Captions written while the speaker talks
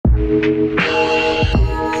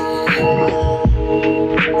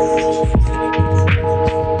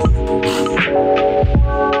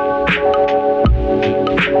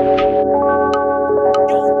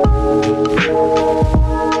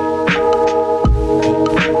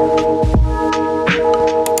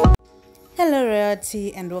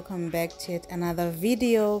beauty, and welcome back to yet another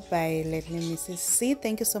video by Lately Mrs. C.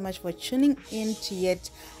 Thank you so much for tuning in to yet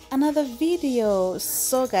another video.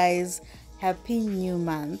 So guys, happy new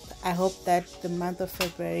month. I hope that the month of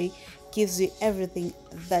February gives you everything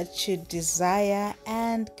that you desire,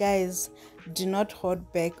 and guys, do not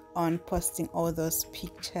hold back on posting all those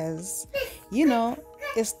pictures. You know,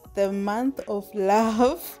 it's the month of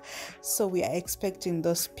love, so we are expecting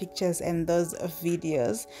those pictures and those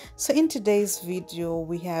videos. So in today's video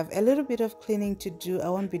we have a little bit of cleaning to do. I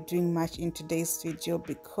won't be doing much in today's video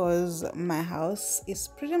because my house is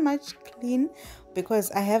pretty much clean,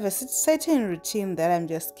 because I have a certain routine that I'm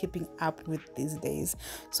just keeping up with these days.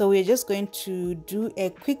 So we're just going to do a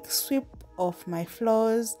quick sweep of my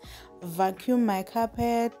floors, vacuum my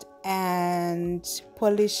carpet, and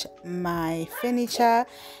polish my furniture,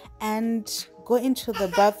 and go into the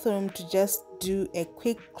bathroom to just do a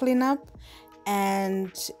quick cleanup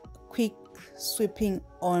and quick sweeping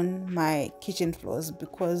on my kitchen floors,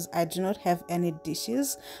 because I do not have any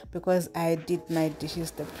dishes, because I did my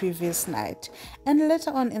dishes the previous night. And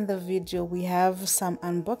later on in the video we have some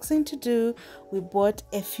unboxing to do. We bought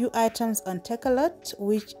a few items on Takealot,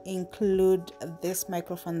 which include this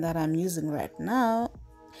microphone that I'm using right now,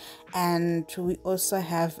 and we also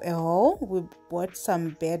have a haul. We bought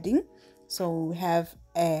some bedding, so we have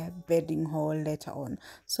a bedding haul later on,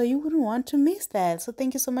 so you wouldn't want to miss that. So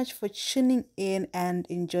thank you so much for tuning in, and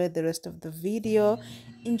enjoy the rest of the video,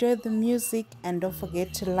 enjoy the music, and don't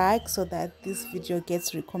forget to like so that this video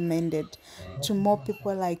gets recommended to more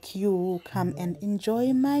people like you who come and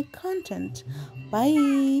enjoy my content.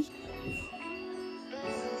 Bye.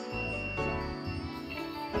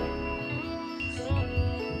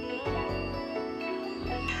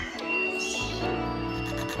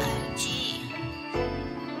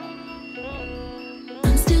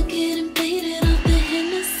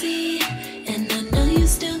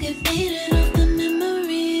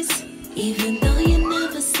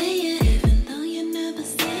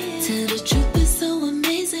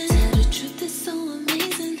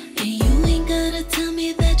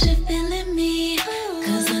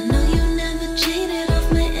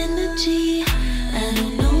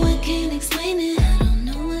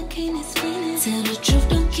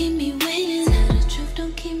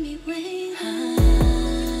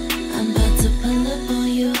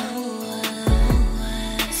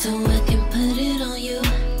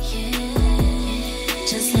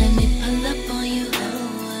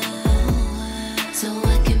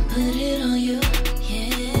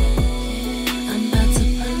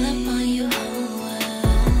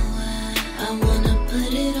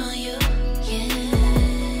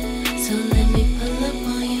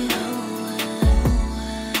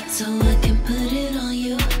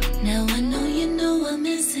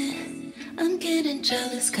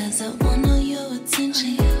 Cause I want all your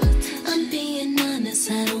attention. I'm being honest,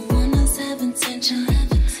 I don't wanna have intention.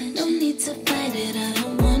 No need to fight it, I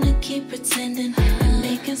don't wanna keep pretending. I'm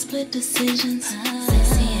making split decisions,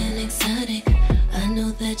 sexy and exotic. I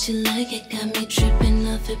know that you like it, got me tripping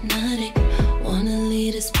off hypnotic. Wanna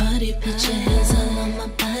lead this party, put your hands all on my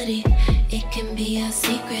body. It can be our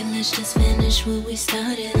secret, let's just finish what we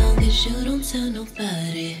started. Long as you don't tell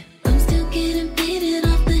nobody. I'm still getting faded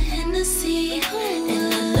off the Hennessy,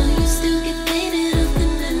 and I know you still get faded off the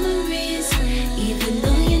memories. Even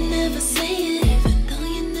though you never say it, even though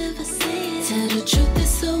you never say it. Tell the truth is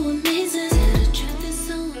so amazing, tell the truth is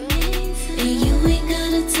so amazing. And you ain't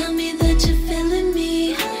gotta tell me that you're feeling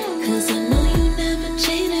me, cause I know you never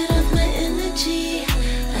cheated off my energy.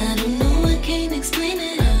 I don't know, I can't explain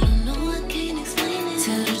it, I don't know, I can't explain it.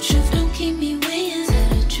 Tell the truth, don't keep me waiting, tell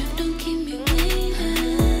the truth, don't keep me waiting.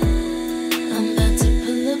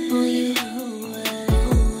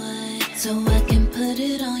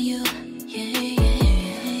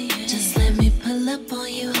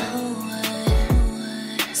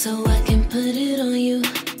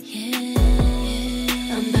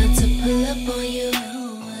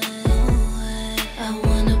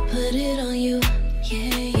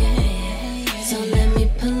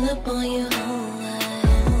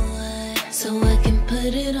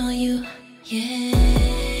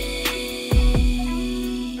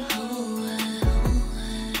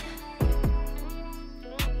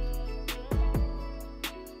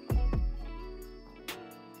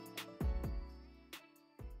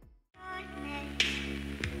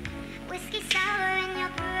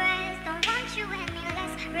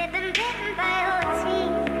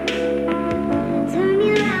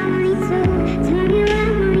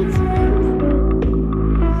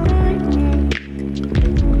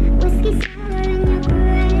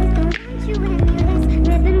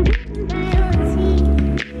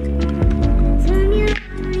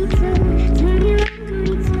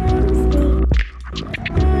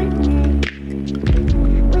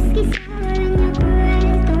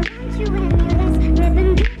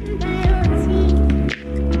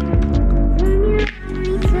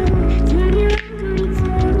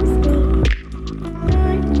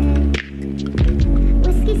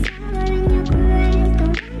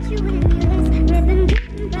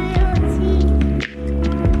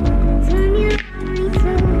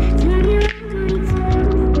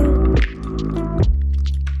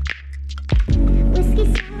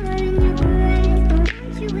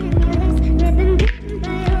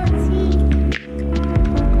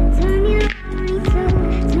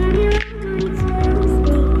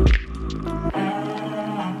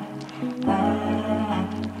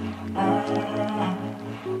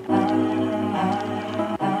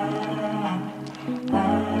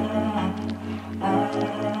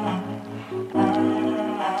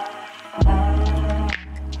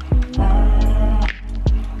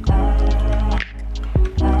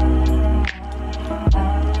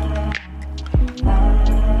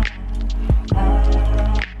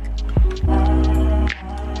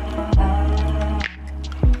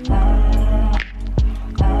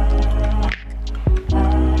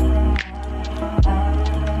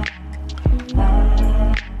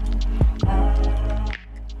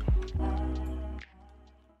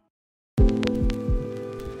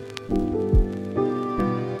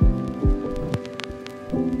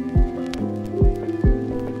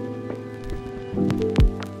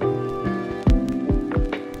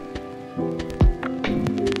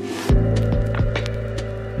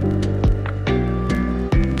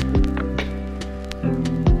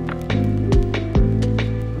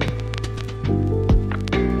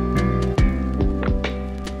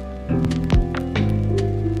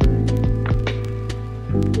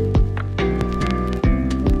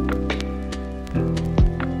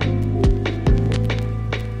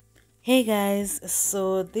 Hey guys,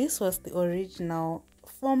 so this was the original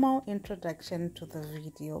formal introduction to the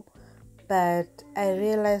video, but I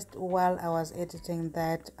realized while I was editing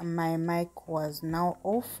that my mic was now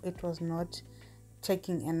off. It was not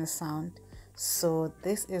taking any sound. So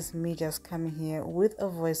this is me just coming here with a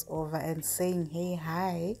voiceover and saying, hey,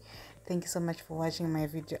 hi, thank you so much for watching my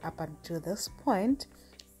video up until this point.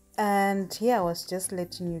 And yeah, I was just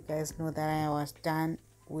letting you guys know that I was done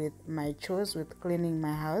with my chores, with cleaning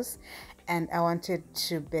my house, and I wanted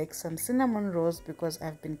to bake some cinnamon rolls because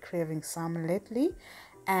I've been craving some lately.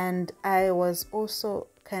 And I was also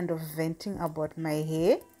kind of venting about my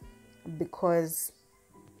hair because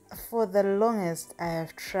for the longest I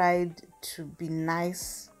have tried to be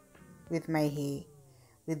nice with my hair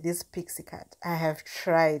with this pixie cut. I have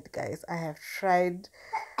tried, guys. I have tried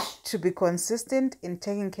to be consistent in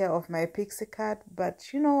taking care of my pixie cut,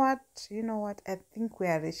 but you know what, I think we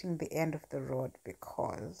are reaching the end of the road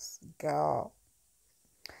because, girl,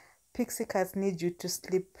 pixie cuts need you to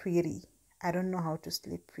sleep pretty. I don't know how to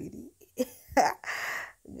sleep pretty.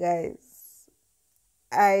 Guys,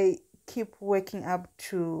 I keep waking up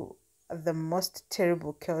to the most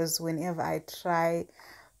terrible curls whenever I try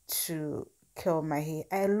to curl my hair.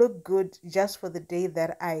 I look good just for the day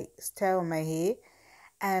that I style my hair,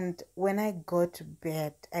 and when I go to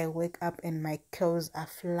bed, I wake up and my curls are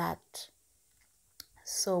flat.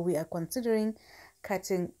 So we are considering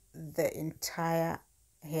cutting the entire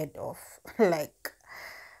head off. Like,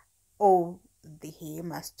 oh, the hair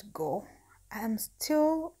must go. I'm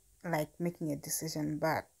still like making a decision,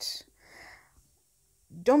 but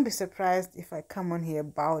don't be surprised if I come on here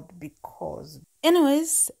bowed because...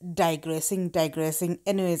 Anyways, digressing.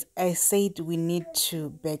 Anyways, I said we need to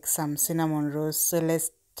bake some cinnamon rolls, so let's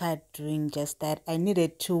start doing just that. I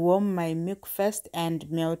needed to warm my milk first and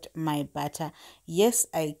melt my butter. Yes,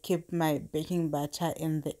 I keep my baking butter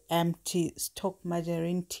in the empty stock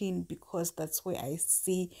margarine tin because that's where I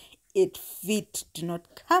see it fit. Do not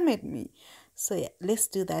come at me. So yeah, let's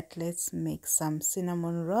do that. Let's make some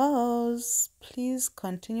cinnamon rolls. Please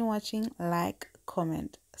continue watching, like,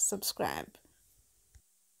 comment, subscribe.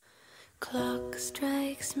 Clock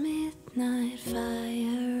strikes midnight,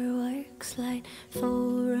 fireworks light.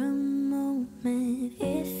 For a moment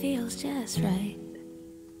it feels just right.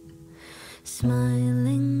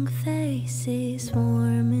 Smiling faces,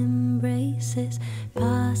 warm embraces,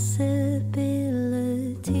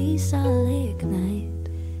 possibilities all ignite.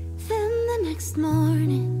 Then the next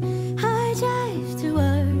morning I drive to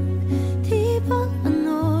work. People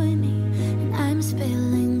annoy me and I'm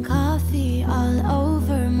spilling coffee all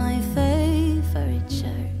over my favorite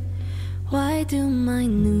shirt. Why do my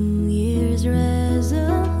New Year's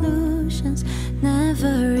resolutions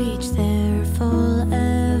never reach their full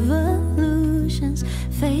evolutions?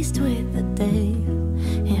 Faced with the day,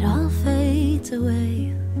 it all fades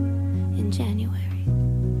away in January.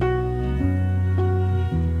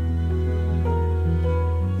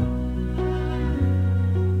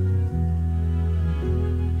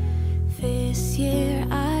 This year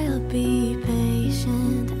I'll be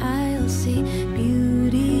patient, I'll see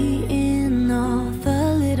beauty in all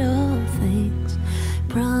the little things.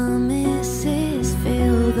 Promises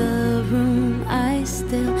fill the room, I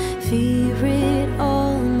still fear it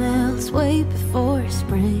all melts way before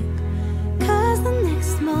spring. Cause the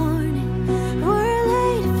next morning we're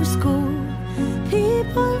late for school.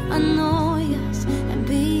 People annoy us and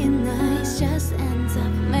being nice just ends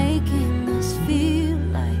up making us feel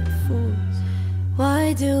like fools.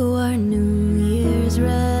 Why do our New Year's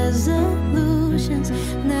resolutions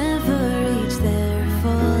never reach their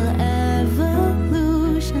full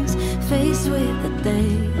evolutions? Faced with the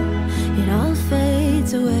day, it all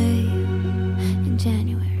fades away in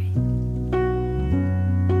January.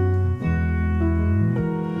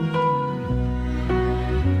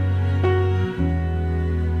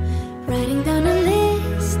 Writing down a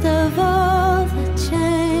list of all the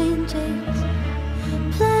changes,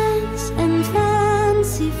 plans and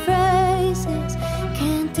fancy phrases.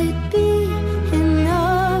 Can't it be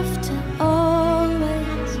enough to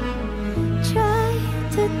always try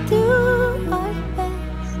to do our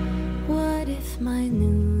best? What if my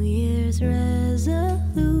New Year's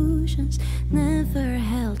resolutions never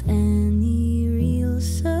held any real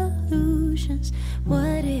solutions?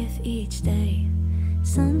 What if each day,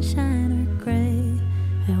 sunshine or gray,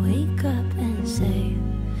 I wake up and say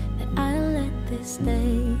that I'll let this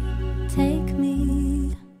day take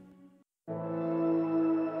me?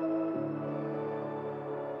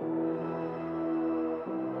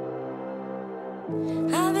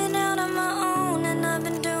 I've been out on my own and I've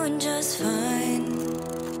been doing just fine.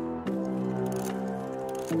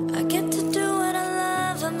 I get to do what I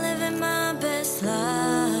love, I'm living my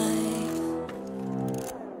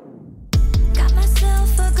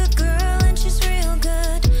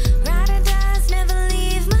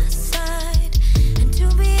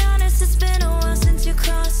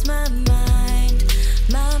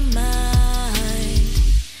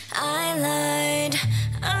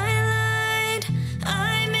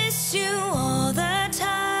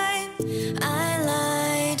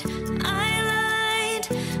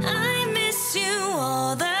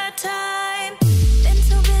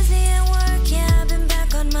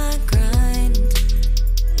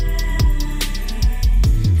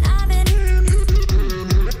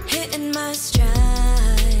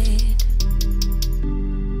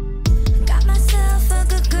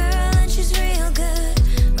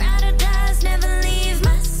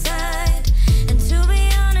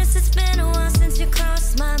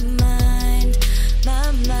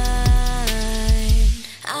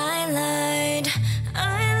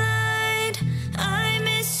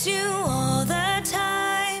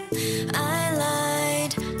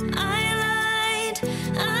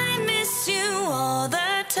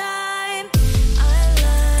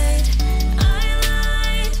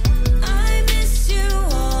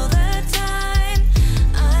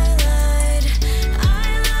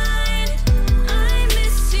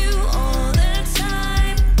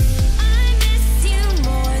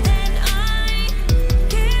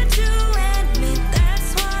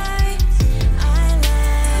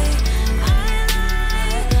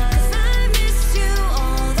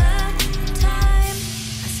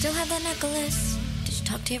that necklace? Did you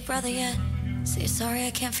talk to your brother yet? Say sorry,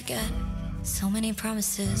 I can't forget. So many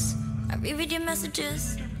promises. I reread your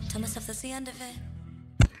messages. Tell myself that's the end of it.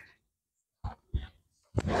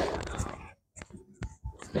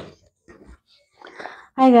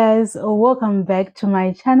 Hi guys, welcome back to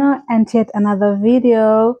my channel and yet another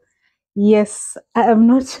video. Yes, I am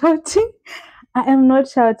not shouting. I am not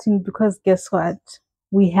shouting because guess what?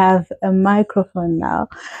 We have a microphone now.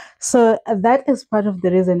 So that is part of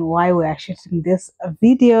the reason why we are shooting this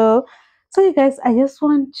video. So you guys, I just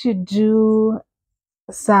want to do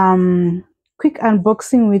some quick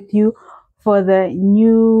unboxing with you for the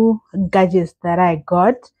new gadgets that I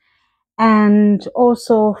got. And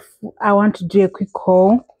also I want to do a quick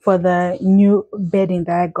haul for the new bedding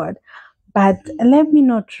that I got. But let me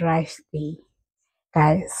not rush the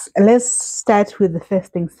guys. Let's start with the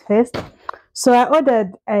first things first. So I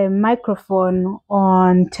ordered a microphone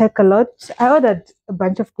on Takealot. I ordered a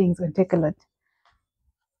bunch of things on Takealot.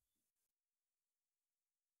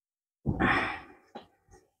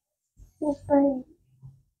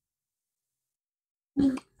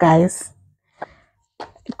 Guys,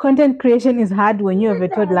 content creation is hard when you have a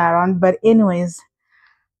toddler around, but anyways,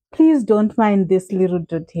 please don't mind this little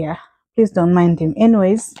dude here. Please don't mind him.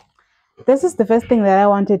 Anyways, this is the first thing that I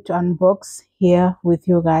wanted to unbox here with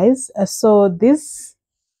you guys. So this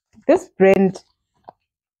brand.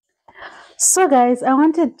 So guys, I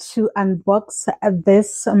wanted to unbox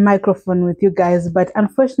this microphone with you guys, but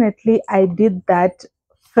unfortunately I did that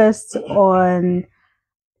first on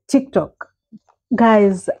TikTok.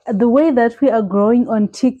 Guys, the way that we are growing on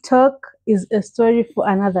TikTok is a story for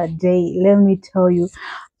another day, let me tell you.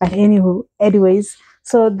 But anyways,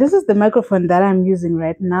 so this is the microphone that I'm using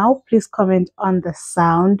right now. Please comment on the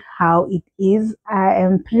sound, how it is. I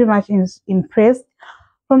am pretty much impressed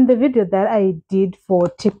from the video that I did for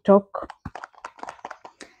TikTok.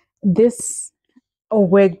 This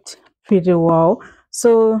worked pretty well.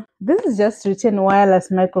 So this is just written wireless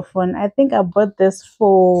microphone. I think I bought this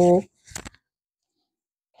for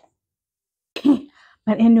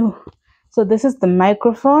but anyway, so this is the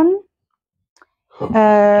microphone.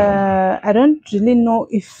 I don't really know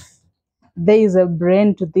if there is a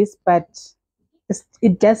brand to this, but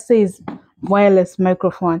it just says wireless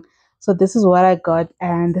microphone. So this is what I got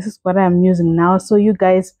and this is what I'm using now. So you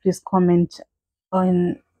guys please comment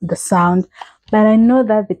on the sound, but I know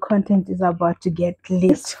that the content is about to get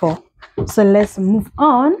blissful, so let's move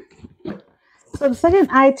on. So the second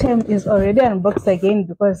item is already unboxed again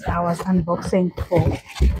because I was unboxing for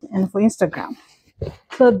Instagram.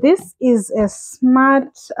 So this is a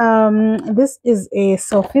smart this is a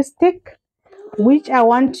selfie stick which I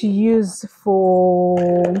want to use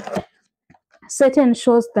for certain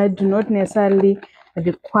shows that do not necessarily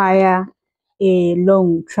require a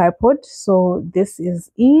long tripod. So this is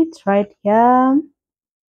it right here.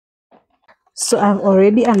 So I've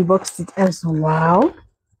already unboxed it as well.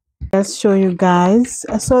 Let's show you guys.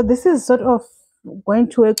 So this is sort of going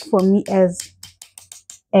to work for me as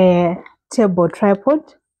a table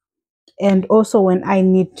tripod, and also when I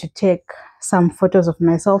need to take some photos of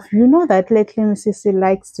myself. You know that lately Missy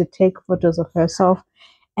likes to take photos of herself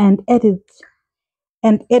and edit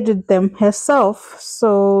them herself.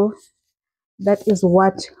 So that is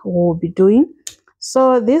what we'll be doing.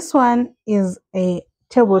 So this one is a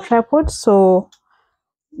table tripod, so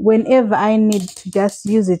whenever I need to just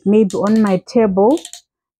use it maybe on my table,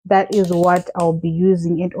 that is what I'll be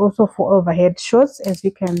using. And also for overhead shots, as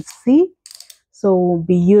you can see, so we'll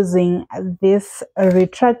be using this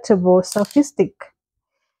retractable selfie stick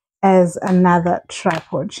as another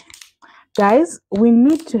tripod. Guys, we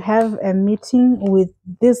need to have a meeting with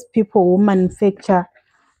these people who manufacture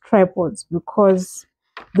tripods, because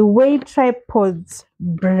the way tripods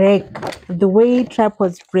break,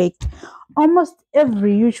 almost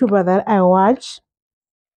every YouTuber that I watch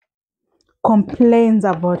complains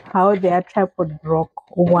about how their tripod broke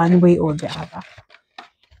one way or the other,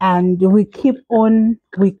 and we keep on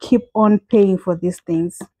paying for these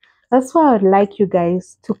things. That's why I would like you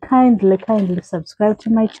guys to kindly subscribe to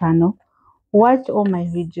my channel, watch all my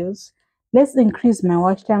videos. Let's increase my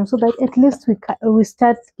watch time so that at least we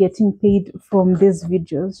start getting paid from these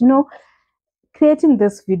videos. You know, creating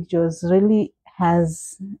these videos really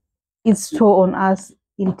has its toll on us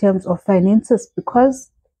in terms of finances, because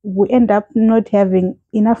we end up not having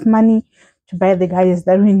enough money to buy the gadgets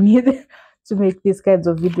that we need to make these kinds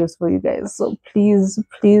of videos for you guys. So please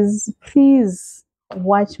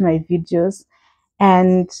watch my videos,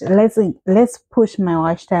 and let's push my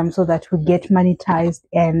watch time so that we get monetized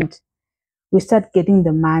and we start getting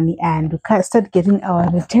the money and we can start getting our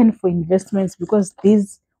return for investments, because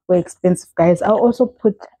these were expensive, guys. I'll also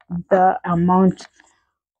put the amount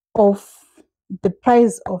of the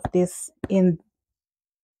price of this in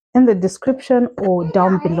the description or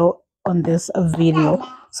down below on this video.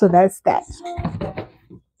 So that's that.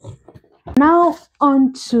 Now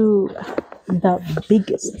on to the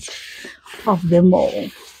biggest of them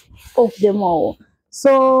all.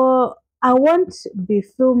 So I won't be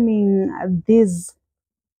filming these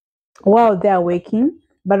while they are working,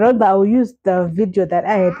 but rather I'll use the video that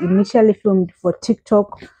I had initially filmed for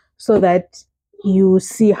TikTok so that you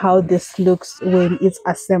see how this looks when it's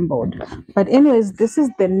assembled. But anyways, this is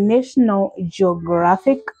the National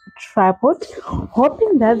Geographic tripod,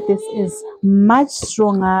 hoping that this is much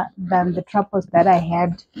stronger than the tripods that I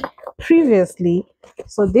had previously.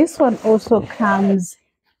 So this one also comes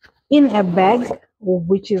in a bag,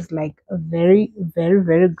 which is like very, very,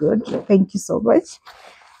 very good. Thank you so much.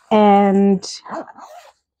 And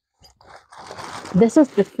this is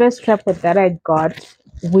the first tripod that I got,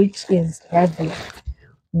 which is heavy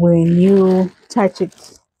when you touch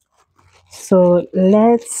it. So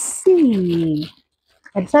let's see.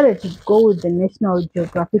 I decided to go with the National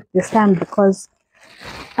Geographic this time because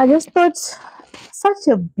I just thought such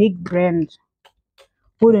a big brand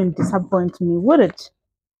wouldn't disappoint me, would it?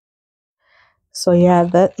 So yeah,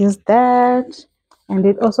 that is that. And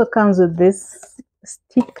it also comes with this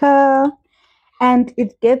sticker, and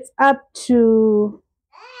it gets up to,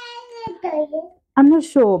 I'm not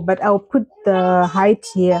sure, but I'll put the height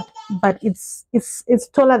here, but it's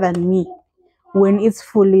taller than me. When it's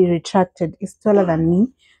fully retracted, it's taller than me.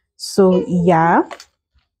 So yeah,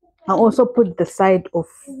 I also put the side of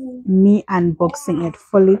me unboxing it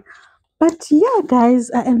fully. But yeah, guys,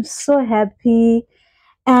 I am so happy.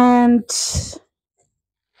 And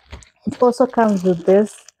it also comes with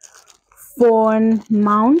this phone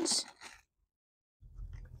mount.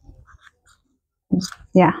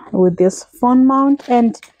 Yeah, with this phone mount,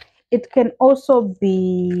 and it can also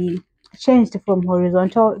be changed from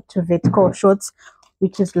horizontal to vertical shots,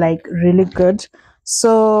 which is like really good.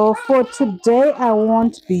 So for today I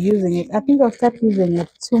won't be using it. I think I'll start using it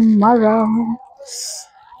tomorrow.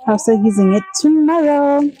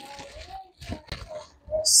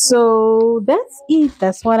 So that's it.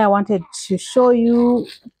 That's what I wanted to show you.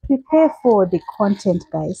 Prepare for the content,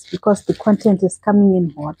 guys, because the content is coming in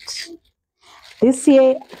hot. This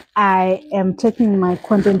year, I am taking my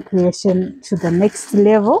content creation to the next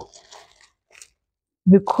level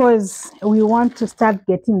because we want to start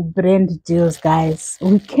getting brand deals, guys.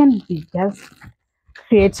 We can't be just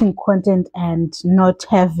creating content and not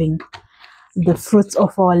having the fruits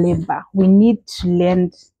of our labor. We need to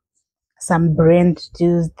land some brand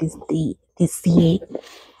deals this year,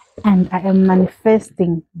 and I am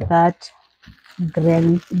manifesting that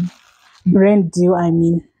brand deal. I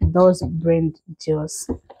mean, those brand deals.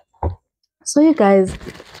 So you guys,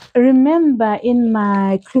 remember in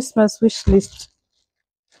my Christmas wish list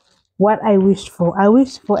what I wished for. I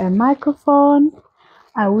wished for a microphone.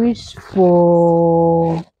 I wished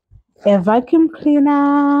for a vacuum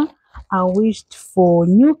cleaner. I wished for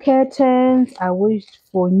new curtains. I wished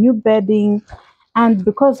for new bedding. And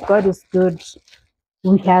because God is good,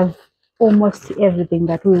 we have almost everything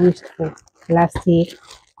that we wished for last year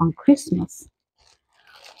on Christmas.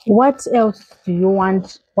 What else do you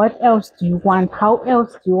want? What else do you want? How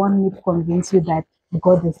else do you want me to convince you that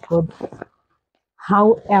God is good?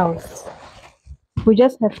 How else? We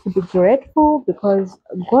just have to be grateful because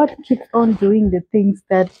God keeps on doing the things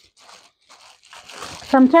that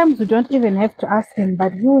sometimes we don't even have to ask Him,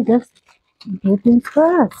 but He will just do things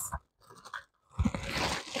for us.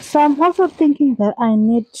 So I'm also thinking that I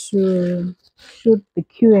need to shoot the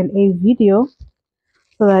Q&A video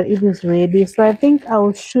so that it is ready. So I think I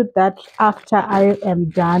will shoot that after I am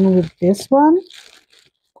done with this one.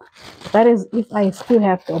 That is if I still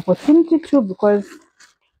have the opportunity to, because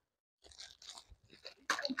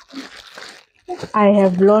I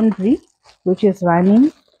have laundry which is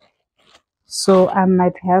running. So I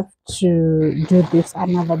might have to do this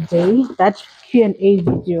another day. That Q&A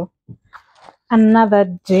video another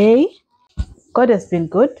day. God has been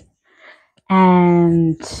good,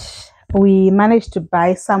 and we managed to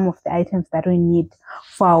buy some of the items that we need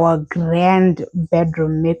for our grand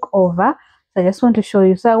bedroom makeover. So I just want to show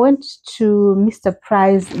you. So I went to Mr.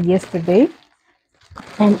 Price yesterday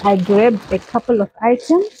and I grabbed a couple of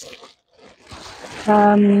items.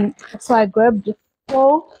 So I grabbed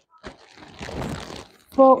four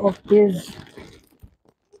of these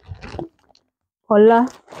Polar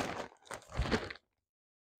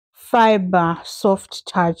fiber soft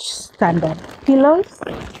touch standard pillows.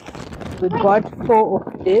 We got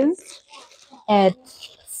 4 of these at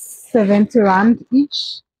 70 rand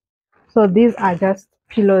each. So these are just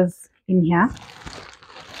pillows in here.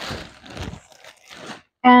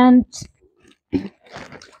 And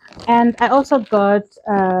I also got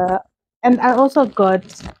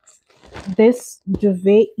this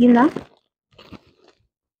duvet inner,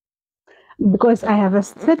 because I have a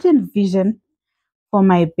certain vision for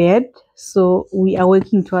my bed, so we are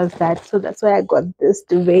working towards that. So that's why I got this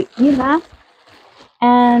duvet inner.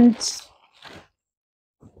 And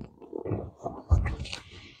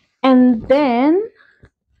then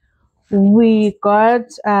we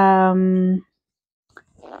got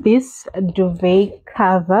this duvet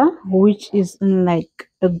cover, which is in like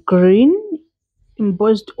a green,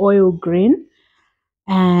 embossed oil green,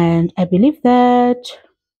 and I believe that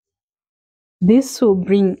this will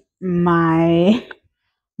bring my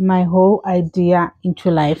whole idea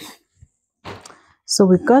into life. So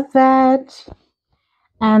we got that,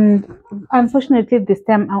 and unfortunately this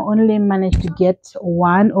time I only managed to get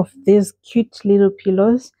one of these cute little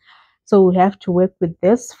pillows, so we have to work with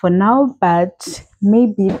this for now, but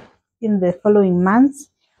maybe in the following months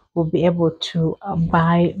we'll be able to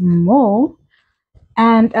buy more.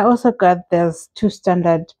 And I also got these 2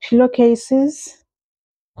 standard pillowcases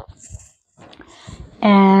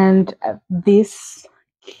and this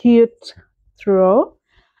cute throw.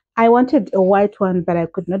 I wanted a white one, but I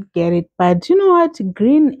could not get it. But you know what?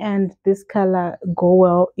 Green and this color go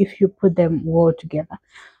well if you put them well together.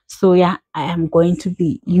 So yeah, I am going to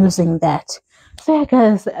be using that. So yeah,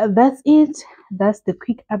 guys, that's it. That's the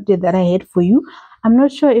quick update that I had for you. I'm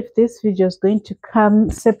not sure if this video is going to come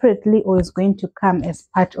separately or is going to come as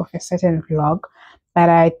part of a certain vlog, but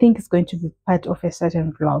I think it's going to be part of a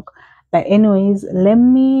certain vlog. But anyways, let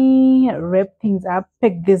me wrap things up,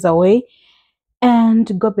 pack this away, and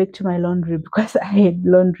go back to my laundry because I had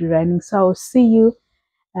laundry running. So I'll see you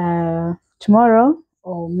tomorrow,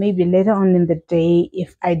 or maybe later on in the day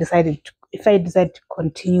if I decide to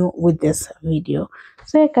continue with this video.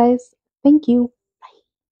 So yeah, guys, thank you.